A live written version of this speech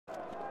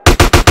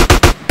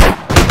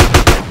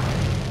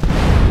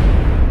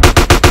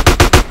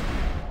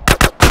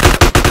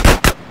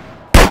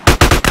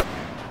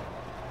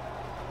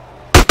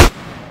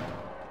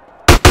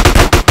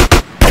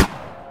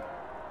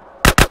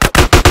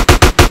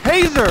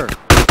Hazer!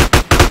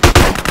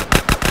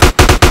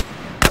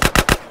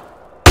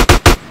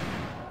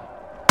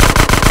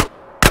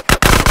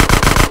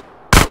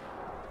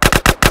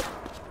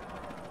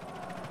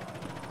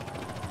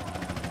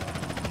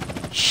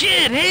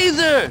 Shit,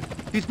 Hazer!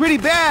 He's pretty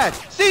bad!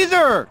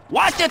 Caesar!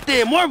 Watch it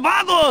there, more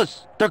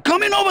vagos! They're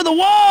coming over the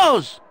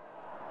walls!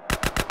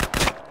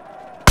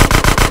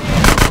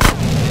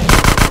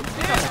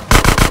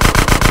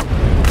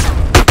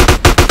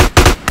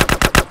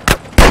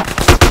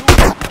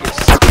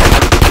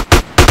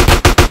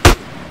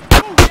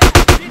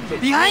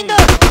 Behind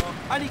us!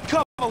 I need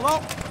cover,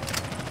 low.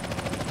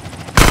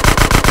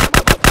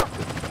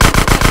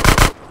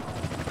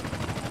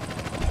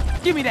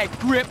 Give me that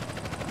grip.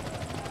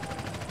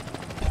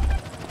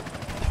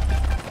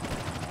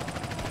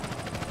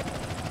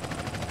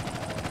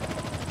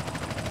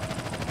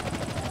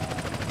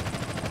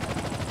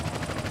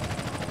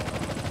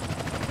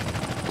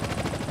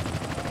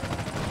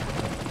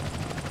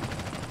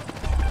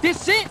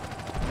 This it?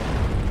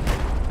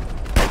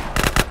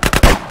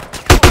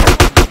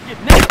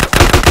 Get next.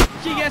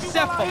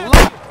 GSF for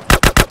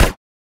life.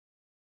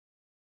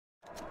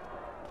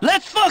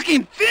 Let's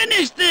fucking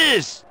finish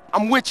this!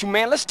 I'm with you,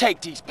 man. Let's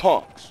take these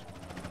punks.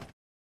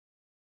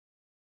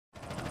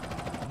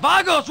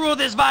 Vagos rule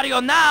this barrio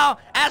now!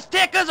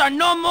 Aztecas are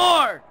no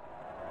more!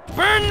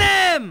 Burn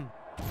them!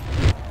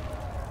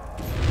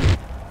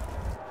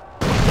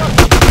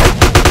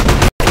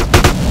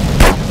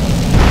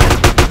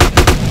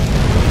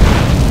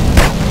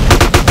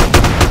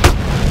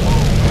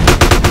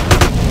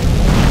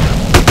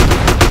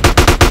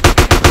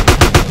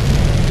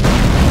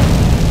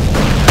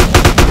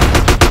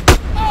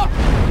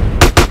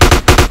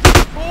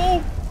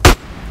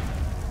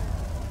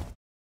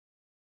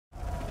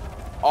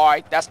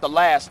 Alright, that's the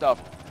last of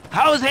them.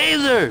 How's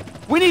Hazer?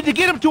 We need to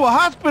get him to a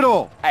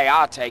hospital! Hey,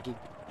 I'll take him.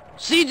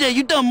 CJ,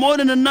 you done more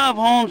than enough,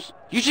 Holmes.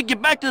 You should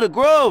get back to the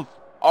Grove.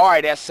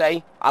 Alright,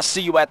 S.A. I'll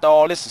see you after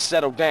all this is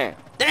settled down.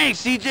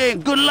 Thanks, CJ,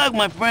 and good luck,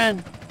 my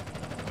friend.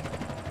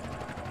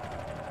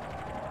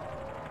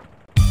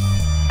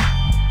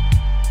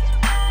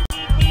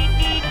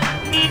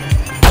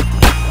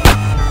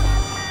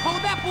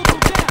 Hold that puto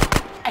down!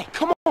 Hey,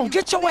 come on,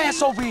 get your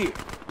ass over here!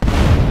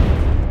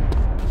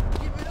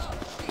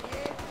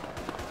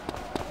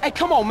 Hey,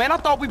 come on, man, I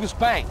thought we was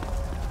banged.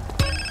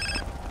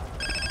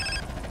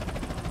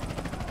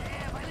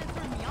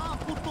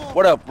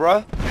 What up,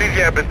 bruh?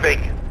 CJ, I've been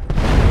thinking.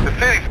 The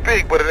city's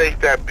big, but it ain't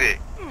that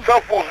big.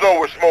 Some fools know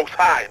where smoke's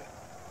hiding.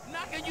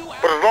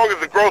 But as long as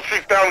the grocery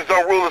families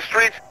don't rule the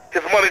streets,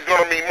 his money's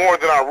gonna mean more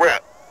than our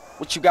rep.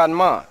 What you got in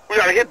mind? We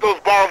gotta hit those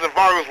bombs and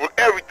vagos with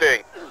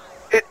everything.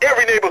 Hit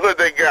every neighborhood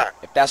they got.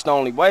 If that's the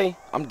only way,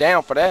 I'm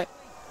down for that.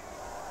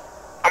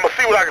 I'ma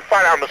see what I can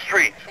find out in the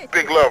streets.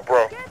 Big love,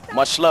 bro.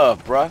 Much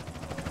love, bruh.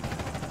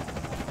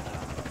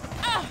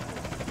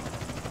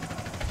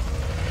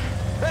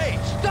 Hey,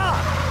 stop!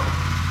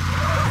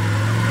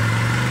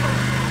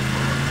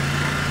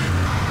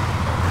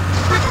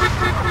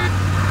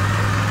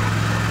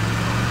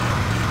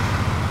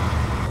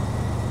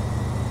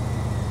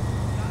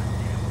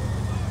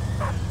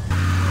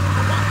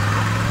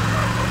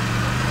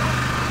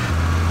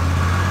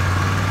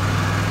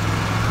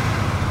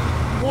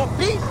 More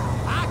peace?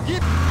 I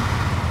get...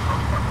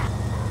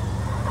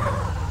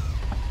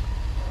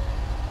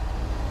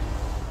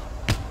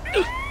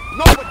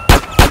 Nobody...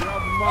 Come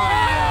on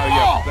now,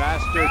 you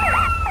bastard.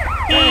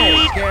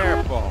 Oh,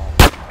 careful.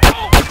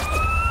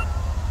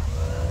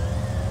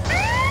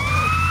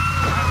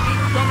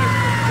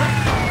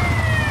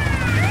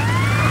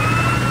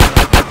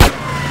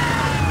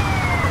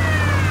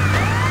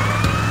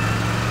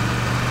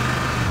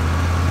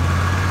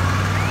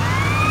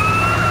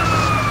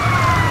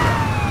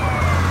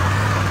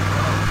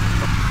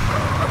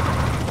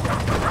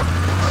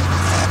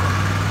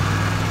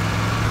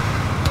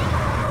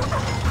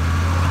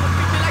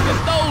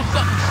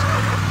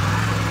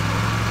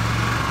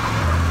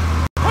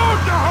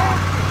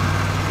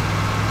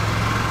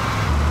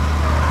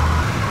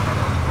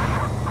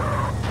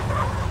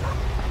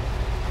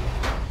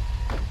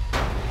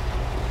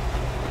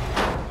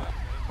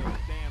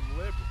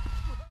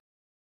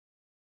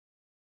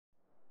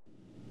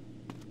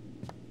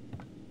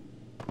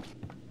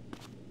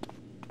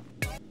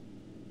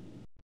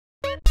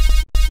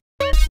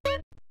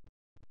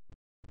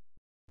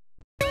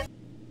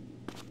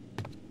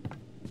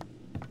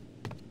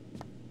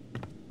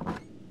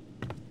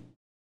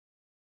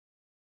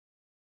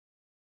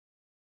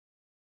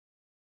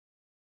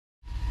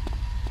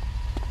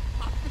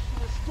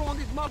 Strong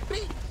as my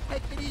beat.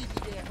 Take it easy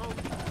there,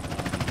 homie.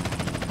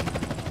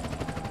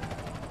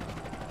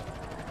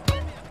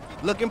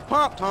 Looking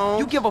pumped, Holmes.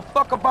 You give a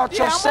fuck about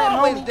your set, I'm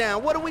always homie?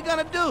 down. What are we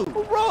gonna do?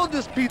 Who rolled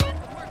this piece?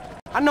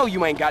 I know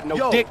you ain't got no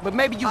Yo, dick, but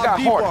maybe you I'll got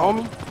be heart,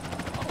 wrong.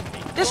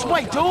 homie. This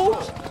way,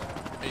 dudes.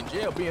 In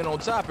jail, being on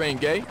top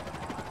ain't gay.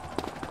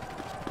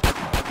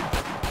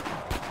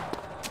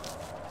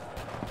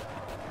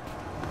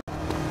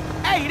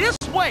 Hey, this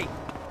way.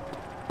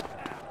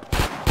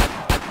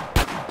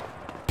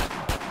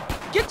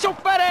 Get your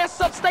fat ass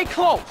up, stay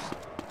close.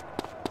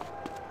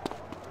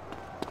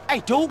 Hey,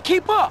 dude,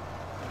 keep up.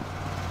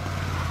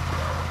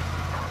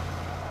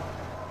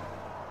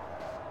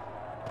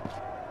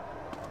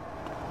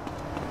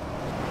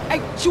 Hey,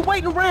 what you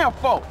waiting around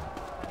for?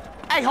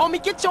 Hey,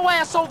 homie, get your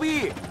ass over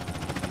here.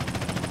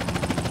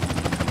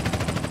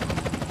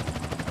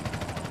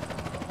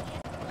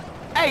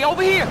 Hey,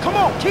 over here, come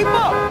on, keep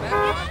up.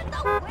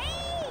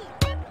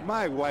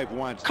 My wife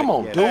wants Come to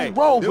on, get dude, hey,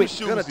 roll them with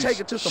shoes me. Gonna is take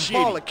it to some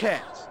shitty. baller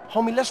cats.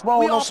 Homie, let's roll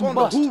We on off some on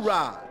the busters.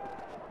 hoorah.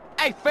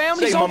 Hey,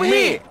 family's Say my over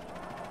here. man.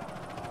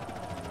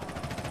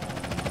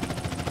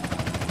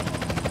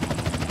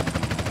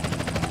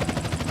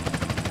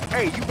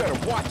 Hey, you better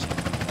watch it.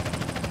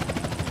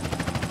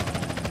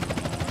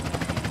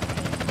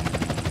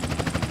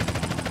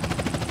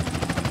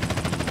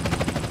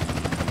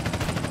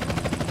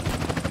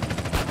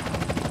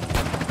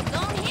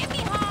 Don't hit me,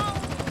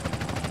 home.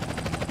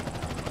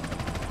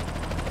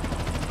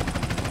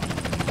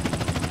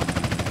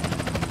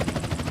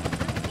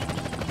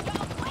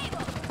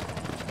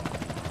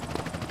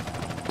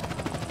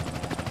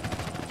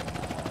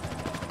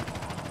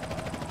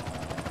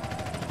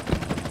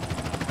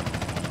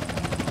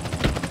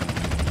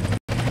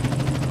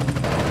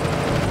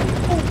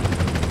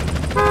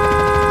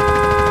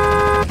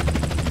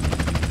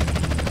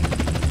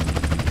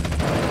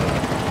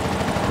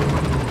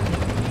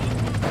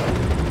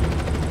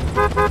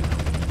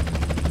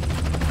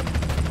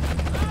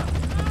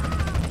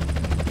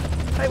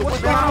 Hey,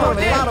 what's going on,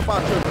 man? A lot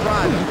about your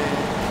driving, man.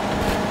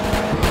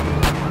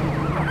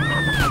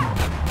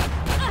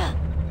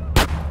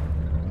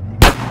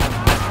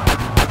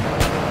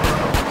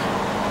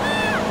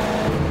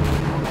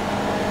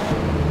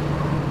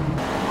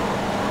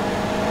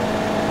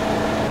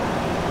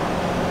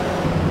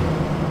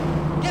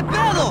 ¡Qué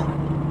pedo!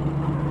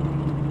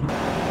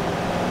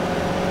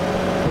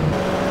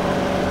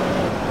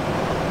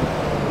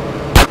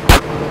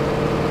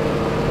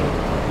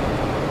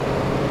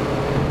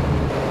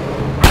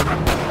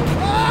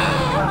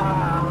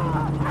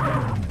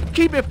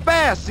 Keep it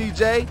fast,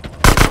 CJ.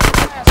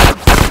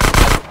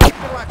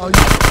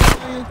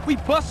 We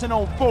busting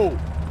on fool.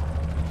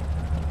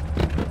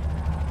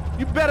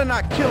 You better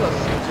not kill us,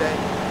 CJ.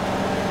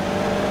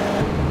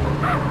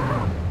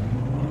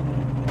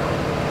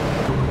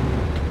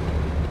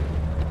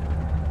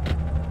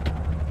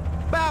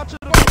 Bow to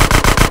the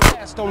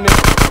Fast on this.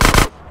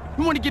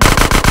 You wanna get...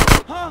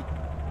 Huh?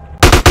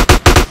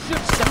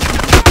 Ship set.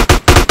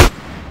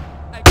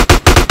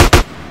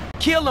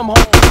 Kill him,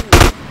 home.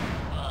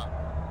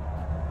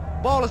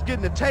 ball is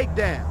getting a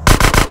takedown.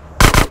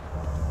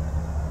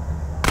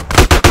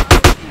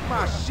 Eat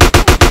my shit.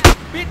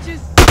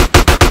 Bitches.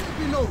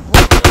 You know,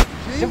 bro.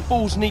 Them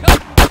fools need...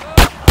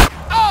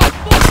 Oh,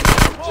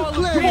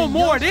 You want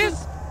more of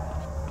this?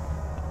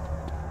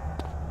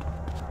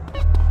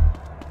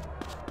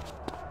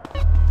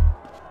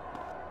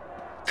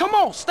 Come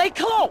on, stay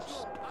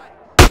close.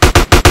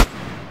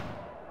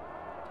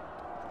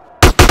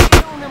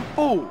 Get on them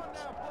fools.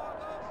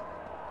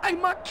 Hey,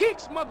 my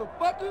kicks,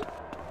 motherfucker.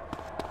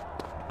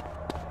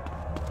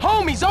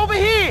 Homies, over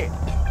here.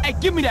 Hey,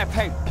 give me that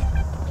paper.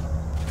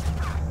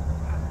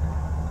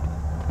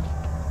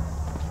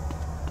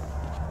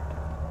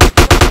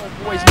 Oh,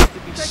 boys need to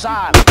be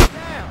silent.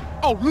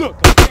 Oh, look.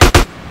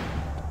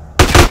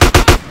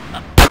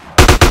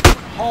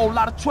 Whole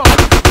lot of trouble.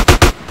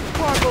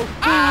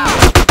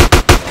 Ah!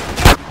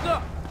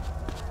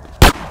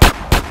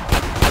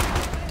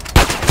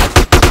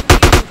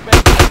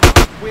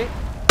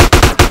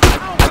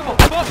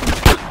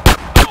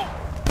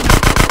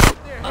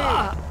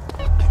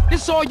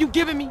 This all you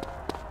giving me?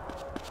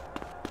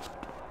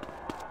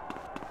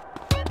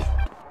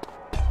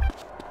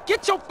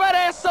 Get your fat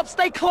ass up,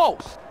 stay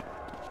close.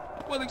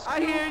 Well, I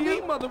hear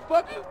you,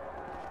 motherfucker.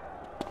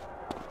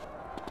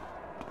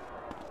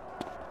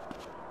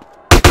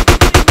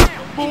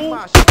 Fool.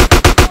 My shit.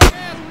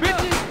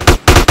 Bitches.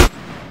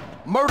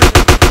 Murder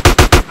them.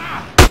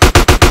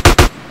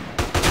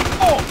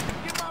 Oh.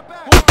 Get my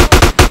back.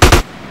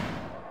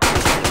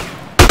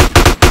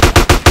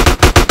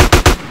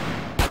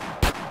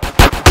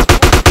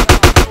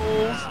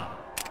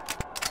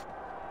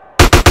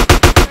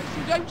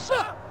 CJ, what's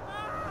up?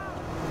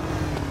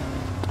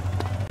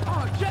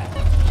 Oh, Jack,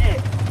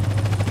 shit.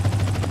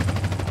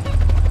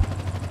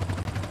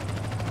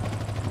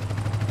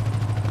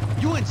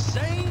 You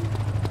insane?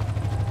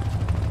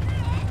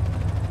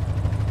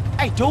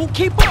 Hey, dude,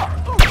 keep up.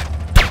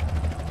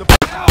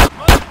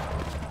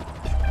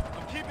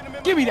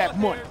 Give me that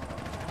money.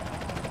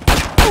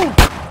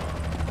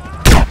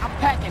 I'm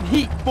packing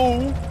heat,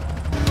 fool.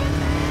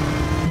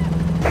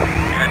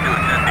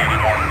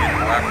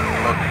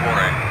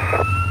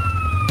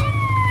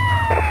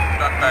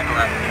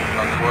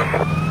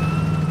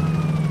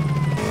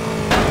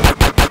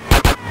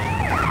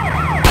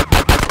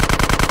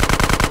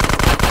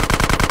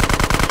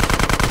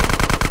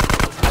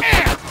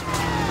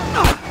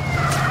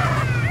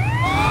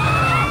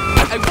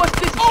 Hey, what's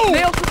this?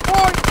 Nail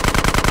support?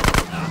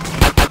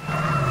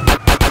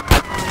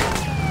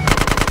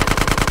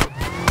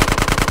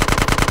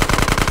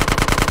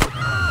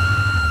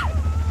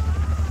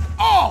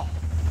 Oh!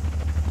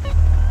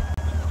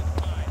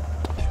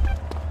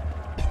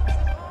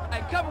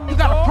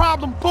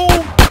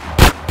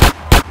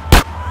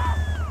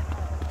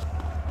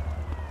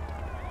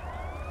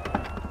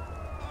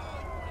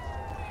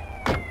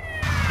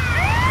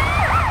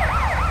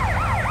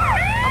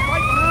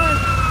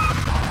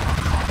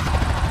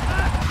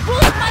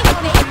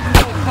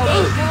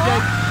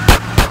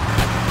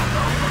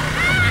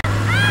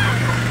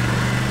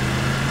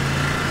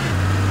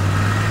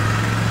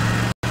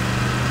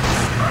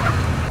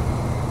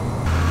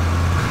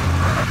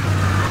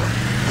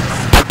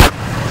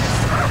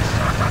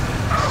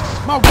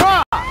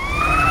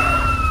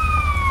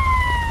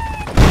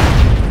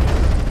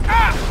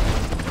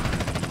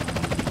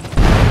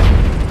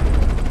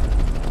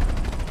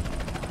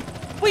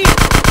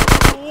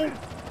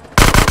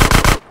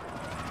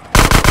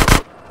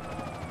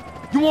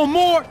 You want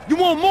more? You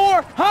want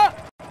more? Huh?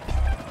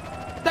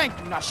 Thank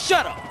you. Now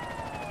shut up.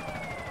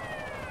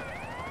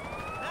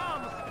 Now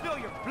I'm gonna spill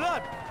your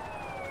blood.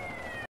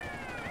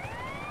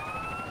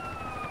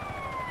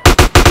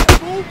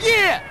 Oh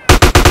yeah!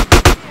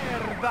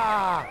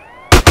 Mierda!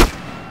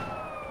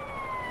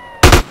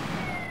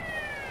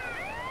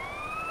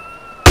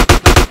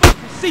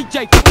 CJ,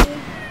 fool!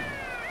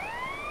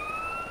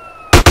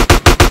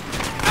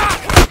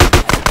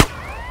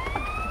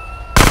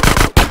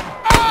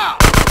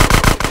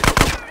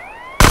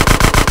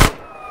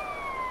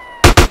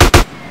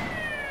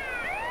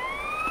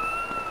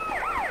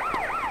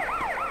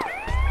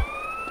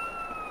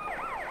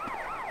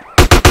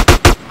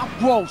 I'm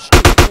Grove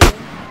Street, fool.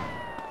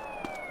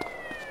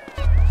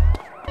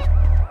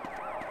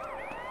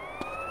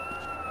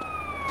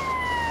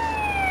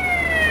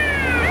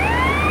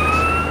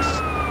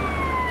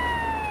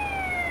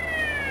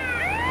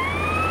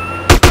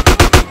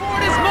 More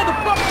of this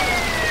motherfucker!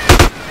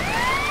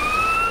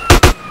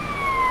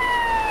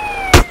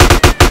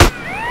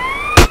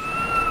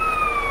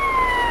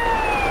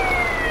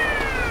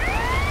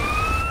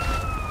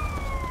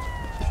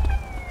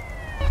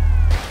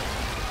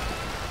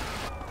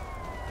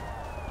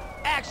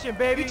 Action,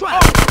 baby! You try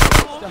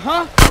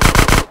huh?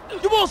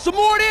 You want some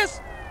more of this?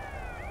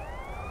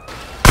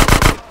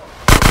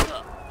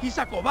 He's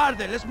a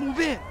cobarde, let's move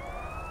in!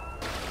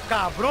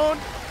 Cabrón!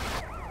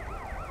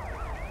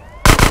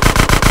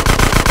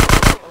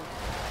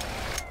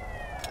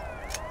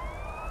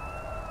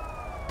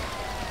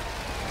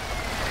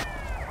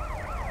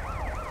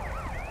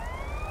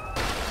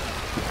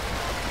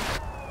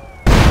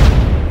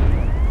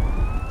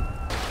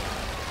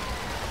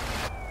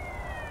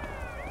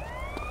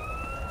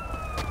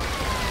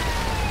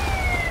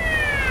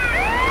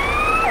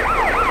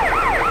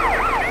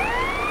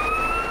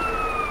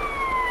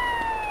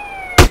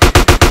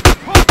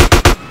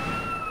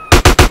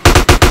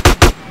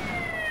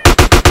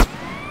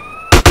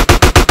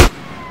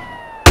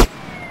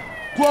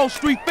 Grove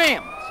Street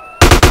families.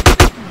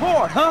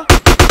 Hard, huh?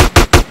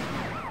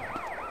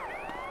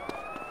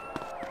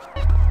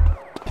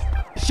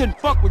 Shouldn't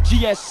fuck with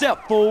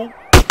GSF, fool. You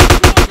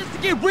want this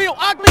to get real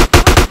ugly?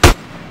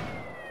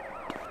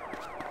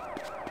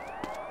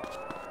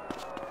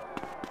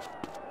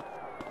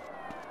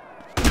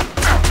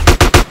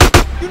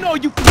 You know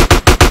you from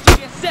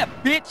GSF,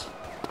 bitch.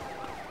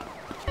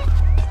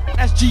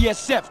 That's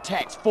GSF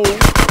tax, fool.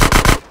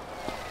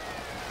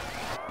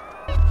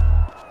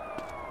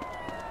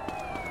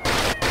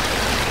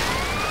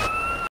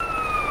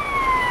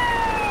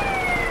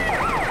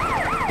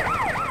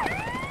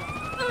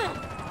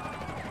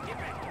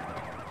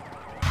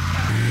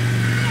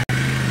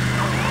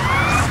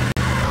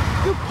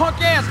 You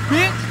punk ass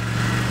bitch!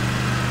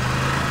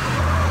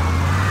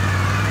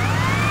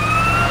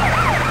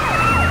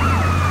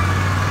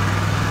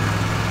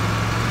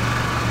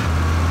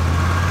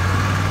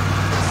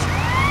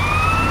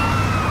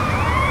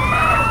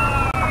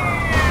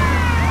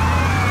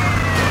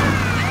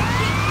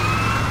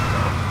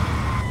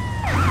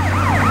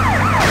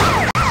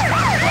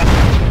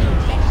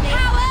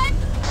 Coward!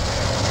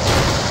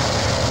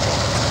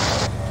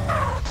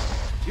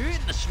 You're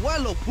in the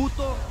suelo,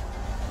 puto!